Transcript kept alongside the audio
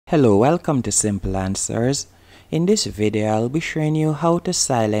Hello, welcome to Simple Answers. In this video, I'll be showing you how to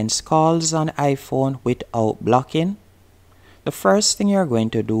silence calls on iPhone without blocking. The first thing you're going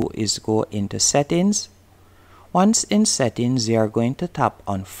to do is go into Settings. Once in Settings, you're going to tap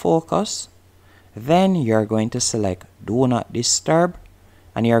on Focus. Then you're going to select Do Not Disturb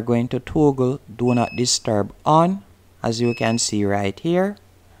and you're going to toggle Do Not Disturb on, as you can see right here.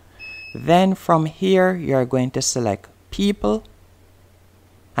 Then from here, you're going to select People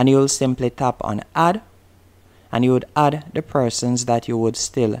and you'll simply tap on Add, and you would add the persons that you would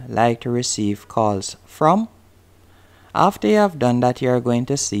still like to receive calls from. After you have done that, you're going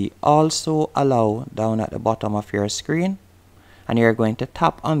to see Also Allow down at the bottom of your screen, and you're going to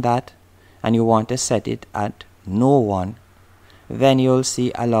tap on that and you want to set it at No One. Then you'll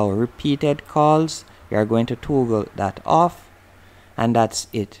see Allow Repeated Calls. You're going to toggle that off, and that's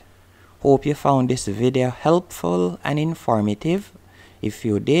it. Hope you found this video helpful and informative. If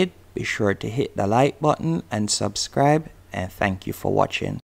you did, be sure to hit the like button and subscribe, and thank you for watching.